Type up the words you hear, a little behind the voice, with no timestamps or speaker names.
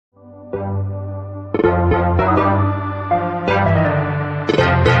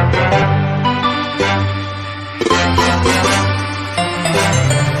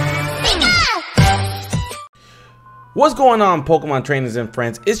What's going on, Pokemon trainers and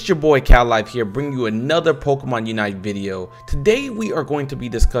friends? It's your boy CalLife here, bringing you another Pokemon Unite video. Today we are going to be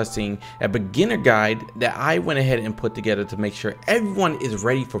discussing a beginner guide that I went ahead and put together to make sure everyone is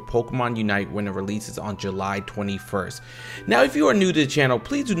ready for Pokemon Unite when it releases on July 21st. Now, if you are new to the channel,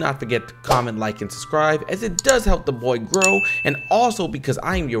 please do not forget to comment, like, and subscribe, as it does help the boy grow, and also because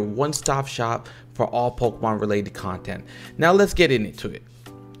I am your one-stop shop for all Pokemon related content. Now let's get into it.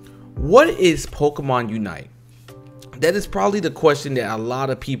 What is Pokemon Unite? That is probably the question that a lot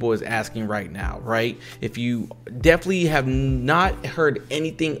of people is asking right now, right? If you definitely have not heard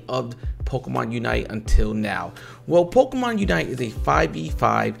anything of Pokemon Unite until now. Well, Pokemon Unite is a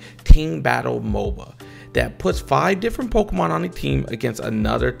 5v5 team battle MOBA that puts 5 different Pokemon on a team against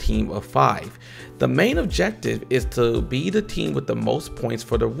another team of 5. The main objective is to be the team with the most points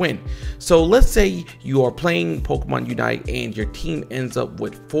for the win. So let's say you are playing Pokemon Unite and your team ends up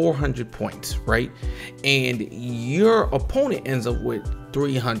with 400 points, right? And your opponent ends up with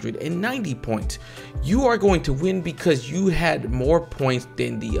 390 points. You are going to win because you had more points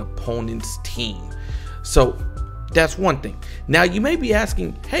than the opponent's team. So that's one thing. Now you may be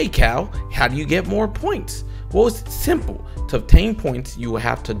asking, hey Cal, how do you get more points? Well, it's simple. To obtain points, you will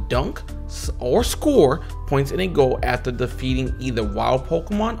have to dunk or score points in a goal after defeating either wild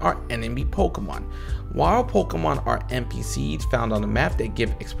Pokemon or enemy Pokemon. Wild Pokemon are NPCs found on the map that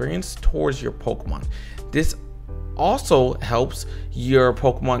give experience towards your Pokemon. This also helps your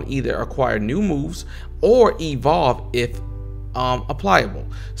Pokemon either acquire new moves or evolve if applicable.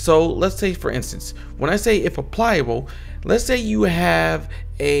 So let's say, for instance, when I say if applicable, let's say you have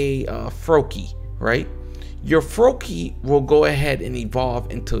a Froakie, right? Your Froakie will go ahead and evolve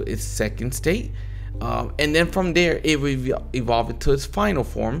into its second state, and then from there it will evolve into its final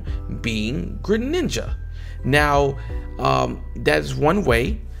form, being Greninja. Now that's one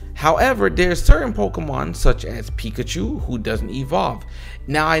way. However, there are certain Pokemon such as Pikachu who doesn't evolve.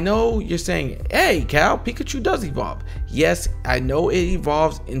 Now I know you're saying, hey Cal, Pikachu does evolve. Yes, I know it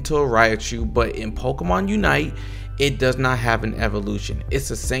evolves into a Raichu, but in Pokemon Unite it does not have an evolution. It's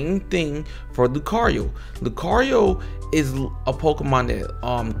the same thing for Lucario. Lucario is a Pokemon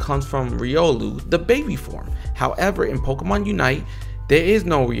that comes from Riolu, the baby form. However, in Pokemon Unite there is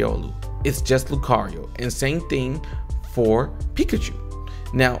no Riolu. It's just Lucario, and same thing for Pikachu.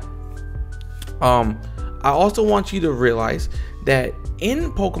 Now, I also want you to realize that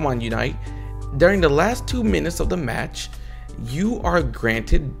in Pokemon Unite, during the last 2 minutes of the match, you are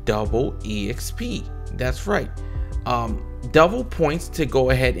granted double EXP. That's right. Double points to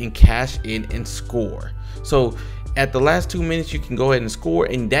go ahead and cash in and score. So at the last 2 minutes, you can go ahead and score,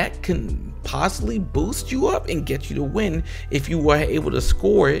 and that can possibly boost you up and get you to win if you were able to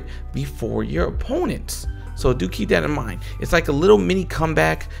score it before your opponents. So do keep that in mind. It's like a little mini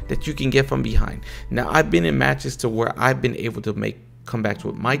comeback that you can get from behind. Now, I've been in matches to where I've been able to make comebacks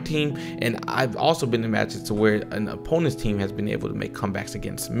with my team, and I've also been in matches to where an opponent's team has been able to make comebacks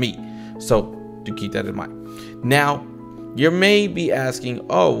against me. So do keep that in mind. Now, you may be asking,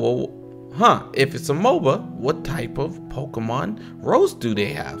 oh, well, if it's a MOBA, what type of Pokemon roles do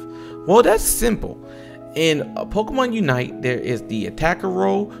they have? Well, that's simple. In Pokemon Unite, there is the attacker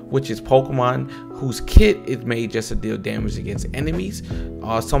role, which is Pokemon whose kit is made just to deal damage against enemies.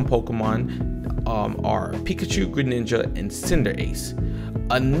 Some Pokemon are Pikachu, Greninja, and Cinderace.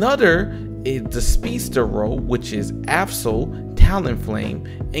 Another is the Speedster role, which is Absol, Talonflame,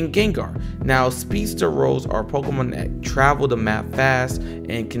 and Gengar. Now, Speedster roles are Pokemon that travel the map fast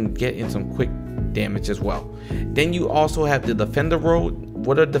and can get in some quick damage as well. Then you also have the Defender role.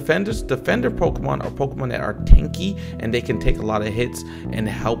 What are defenders? Defender Pokemon are Pokemon that are tanky and they can take a lot of hits and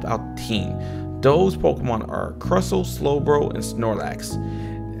help out the team. Those Pokemon are Crustle, Slowbro, and Snorlax.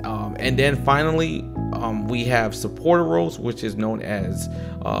 And then finally, we have supporter roles, which is known as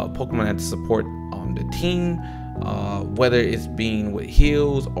Pokemon that support the team, whether it's being with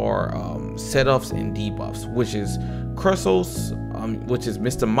heals or setups and debuffs, which is Crustles, which is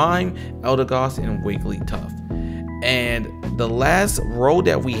Mr. Mime, Eldegoss, and Wigglytuff. And the last row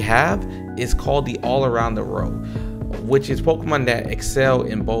that we have is called the all-arounder row, which is Pokemon that excel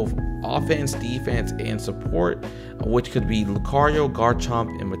in both offense, defense, and support, which could be Lucario,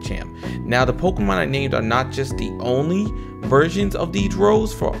 Garchomp, and Machamp. Now, the Pokemon I named are not just the only versions of these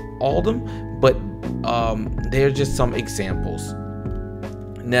rows for all of them, but they're just some examples.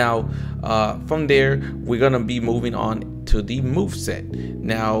 Now, from there, we're gonna be moving on to the moveset.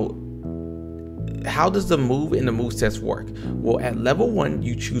 Now, how does the move and the move sets work? Well, at level 1,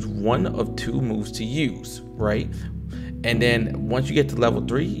 you choose one of 2 moves to use, right? And then once you get to level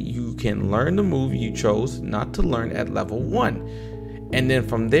 3, you can learn the move you chose not to learn at level 1. And then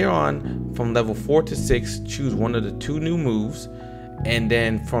from there on, from level 4 to 6, choose one of the 2 new moves. And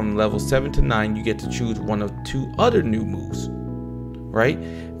then from level 7 to 9, you get to choose one of 2 other new moves, right?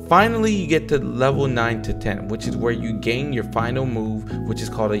 Finally, you get to level 9 to 10, which is where you gain your final move, which is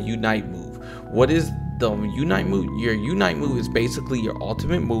called a Unite move. What is the Unite move? Your Unite move is basically your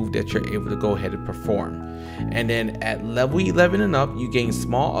ultimate move that you're able to go ahead and perform. And then at level 11 and up, you gain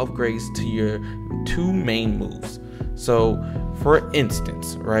small upgrades to your 2 main moves. So for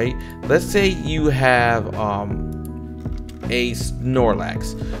instance, right, let's say you have a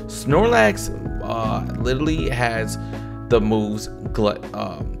Snorlax. Snorlax literally has the moves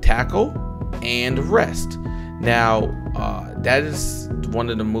Tackle and Rest. Now that is one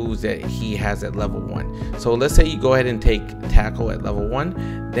of the moves that he has at level 1. So let's say you go ahead and take Tackle at level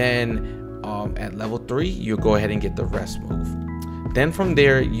 1, then at level 3 you'll go ahead and get the Rest move. Then from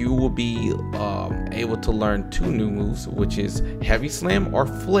there you will be able to learn 2 new moves, which is Heavy Slam or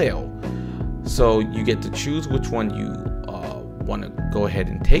Flail. So you get to choose which one you want to go ahead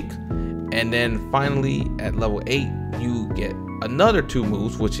and take. And then finally at level 8 you get another 2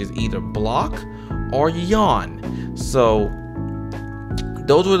 moves, which is either Block or Yawn. So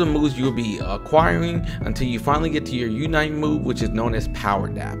those are the moves you'll be acquiring until you finally get to your Unite move, which is known as Power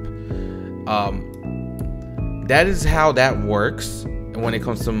Dap. That is how that works when it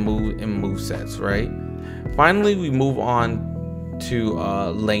comes to move sets, right? Finally, we move on to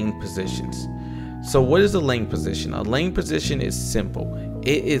lane positions. So what is a lane position? A lane position is simple.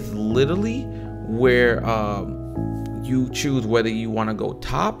 It is literally where you choose whether you want to go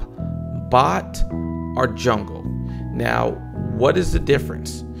top, bot, or jungle. Now, what is the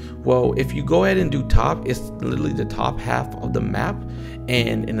difference? Well, if you go ahead and do top, it's literally the top half of the map,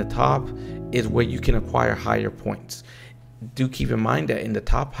 and in the top is where you can acquire higher points. Do keep in mind that in the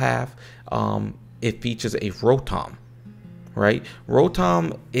top half, it features a Rotom, right?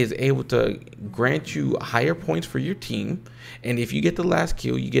 Rotom is able to grant you higher points for your team, and if you get the last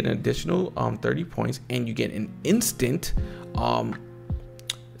kill, you get an additional 30 points, and you get an instant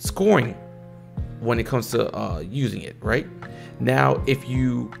scoring when it comes to using it, right? Now, if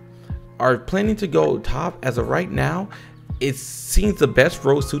you are planning to go top as of right now, it seems the best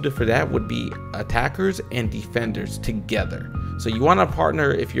role suited for that would be attackers and defenders together. So you want to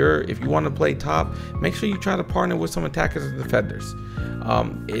partner, if you want to play top, make sure you try to partner with some attackers and defenders.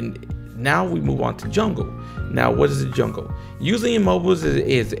 And now we move on to jungle. Now, what is a jungle? Usually in mobiles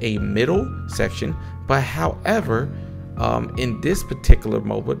is a middle section, but however, in this particular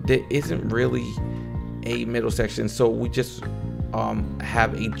mobile, there isn't really a middle section, so we just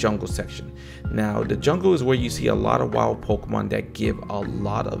have a jungle section. Now, the jungle is where you see a lot of wild Pokemon that give a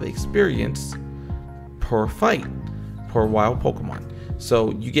lot of experience per fight, per wild Pokemon.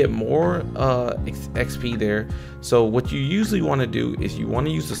 So you get more XP there. So what you usually want to do is you want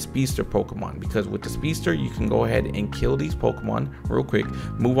to use the Speedster Pokemon, because with the Speedster you can go ahead and kill these Pokemon real quick,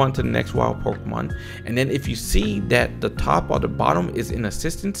 move on to the next wild Pokemon, and then if you see that the top or the bottom is in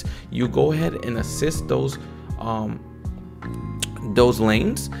assistance, you go ahead and assist those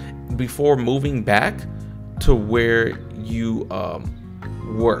lanes before moving back to where you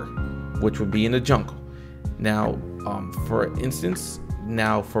were, which would be in the jungle. Now, for instance,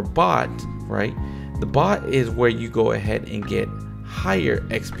 now for bot, right? The bot is where you go ahead and get higher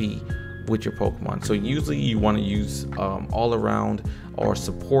XP with your Pokemon. So usually you want to use all around or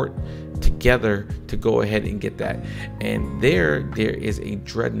support together to go ahead and get that. And there is a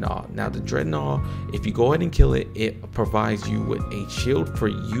Dreadnought. Now the Dreadnought, if you go ahead and kill it, it provides you with a shield for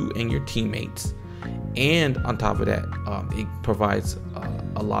you and your teammates, and on top of that, it provides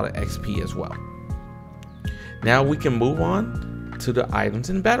a lot of XP as well. Now we can move on to the items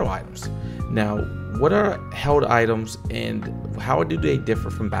and battle items. Now, what are held items and how do they differ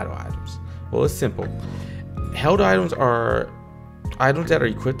from battle items? Well, it's simple. Held items are items that are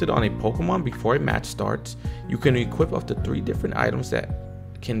equipped on a Pokemon before a match starts. You can equip up to 3 different items that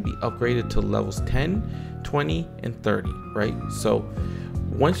can be upgraded to levels 10, 20, and 30, right? So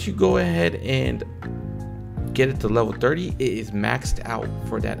once you go ahead and get it to level 30, it is maxed out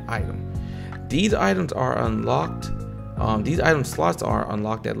for that item. These items are unlocked. These item slots are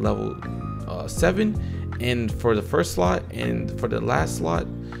unlocked at level 7, and for the first slot, and for the last slot,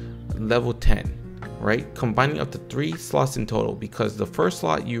 level 10. Right, combining up to 3 slots in total, because the first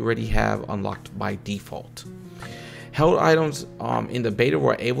slot you already have unlocked by default. Held items in the beta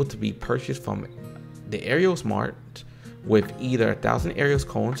were able to be purchased from the Aerial Smart, with either 1,000 Aerials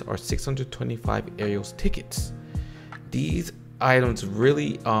coins or 625 Aerials tickets. These items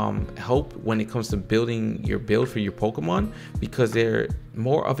really help when it comes to building your build for your Pokemon, because they're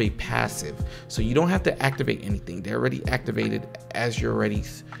more of a passive, so you don't have to activate anything. They're already activated as you're already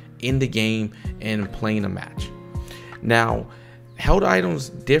in the game and playing a match. Now, held items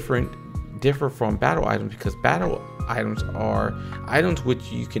differ from battle items, because battle items are items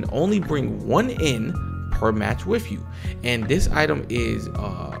which you can only bring one in per match with you, and this item is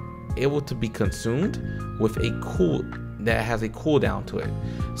able to be consumed with a that has a cooldown to it.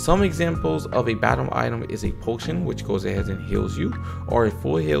 Some examples of a battle item is a potion, which goes ahead and heals you, or a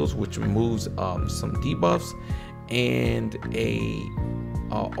full heals, which removes some debuffs, and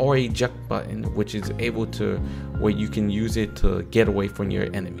or a Juck button, which is able to where you can use it to get away from your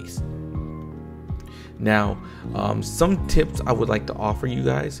enemies. Now, some tips I would like to offer you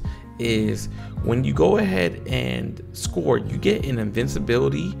guys is when you go ahead and score, you get an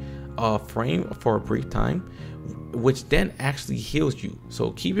invincibility frame for a brief time, which then actually heals you.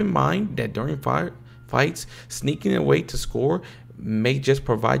 So keep in mind that during fights, sneaking away to score may just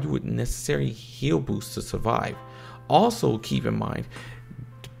provide you with necessary heal boosts to survive. Also keep in mind,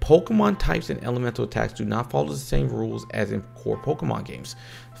 Pokemon types and elemental attacks do not follow the same rules as in core Pokemon games.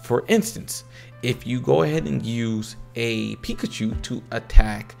 For instance, if you go ahead and use a Pikachu to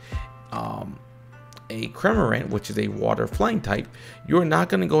attack a Cramorant, which is a water flying type, you're not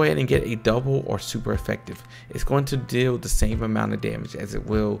going to go ahead and get a double or super effective. It's going to deal the same amount of damage as it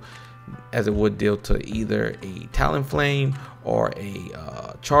would deal to either a Talonflame or a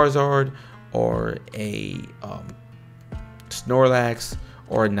Charizard or a Snorlax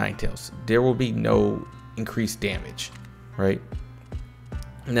or a Ninetales. There will be no increased damage, right?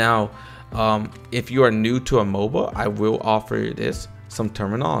 Now, if you are new to a MOBA, I will offer some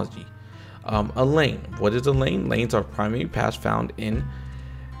terminology. A lane. What is a lane? Lanes are primary paths found in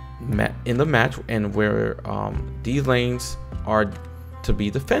the match, and where these lanes are to be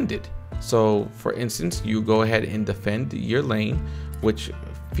defended. So, for instance, you go ahead and defend your lane, which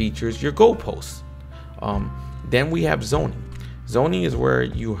features your goalposts. Then we have zoning. Zoning is where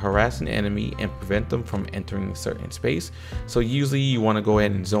you harass an enemy and prevent them from entering a certain space. So usually you want to go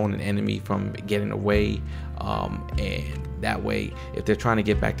ahead and zone an enemy from getting away, and that way if they're trying to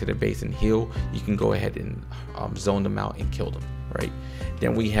get back to their base and heal, you can go ahead and zone them out and kill them, right?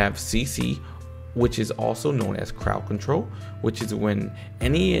 Then we have CC, which is also known as crowd control, which is when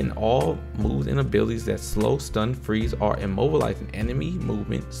any and all moves and abilities that slow, stun, freeze, or immobilize an enemy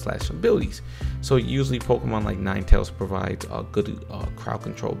movement / abilities. So usually Pokemon like Ninetales provides a good crowd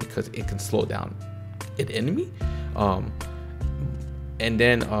control because it can slow down an enemy. And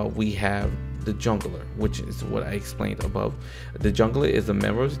then we have the jungler, which is what I explained above. The jungler is a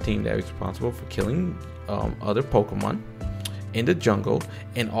member of the team that is responsible for killing other Pokemon in the jungle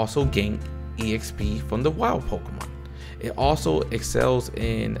and also gain EXP from the wild Pokemon. It also excels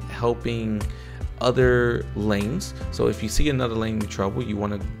in helping other lanes. So if you see another lane in trouble, you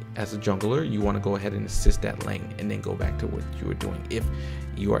want to, as a jungler, you want to go ahead and assist that lane and then go back to what you were doing if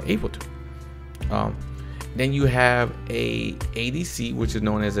you are able to. Then you have a ADC, which is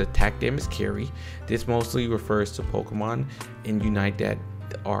known as attack damage carry. This mostly refers to Pokemon in Unite that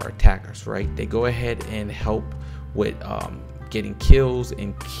are attackers, right? They go ahead and help with getting kills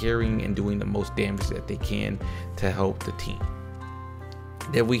and carrying and doing the most damage that they can to help the team.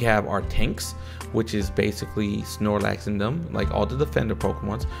 Then we have our tanks, which is basically Snorlax and them, like all the defender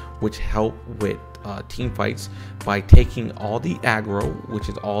Pokemons, which help with team fights by taking all the aggro, which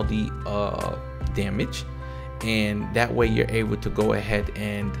is all the damage, and that way you're able to go ahead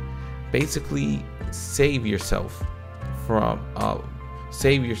and basically save yourself from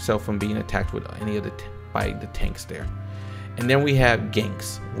being attacked with any of by the tanks there. And then we have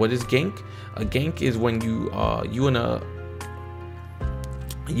ganks. What is gank? A gank is when you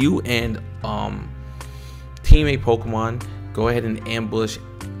and teammate Pokemon go ahead and ambush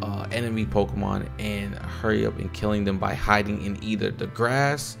enemy Pokemon and hurry up and killing them by hiding in either the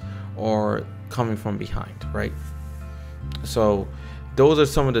grass or coming from behind, right? So those are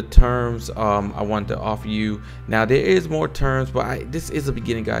some of the terms I wanted to offer you. Now there is more terms, but this is a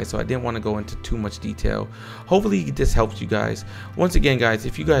beginning guide, so I didn't want to go into too much detail. Hopefully this helps you guys. Once again guys,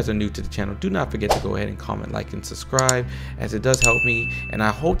 if you guys are new to the channel, do not forget to go ahead and comment, like, and subscribe, as it does help me, and I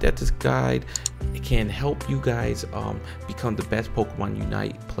hope that this guide can help you guys become the best Pokemon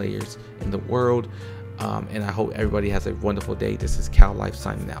Unite players in the world. And I hope everybody has a wonderful day. This is Cal Life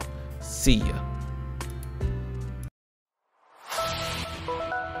signing out. See ya.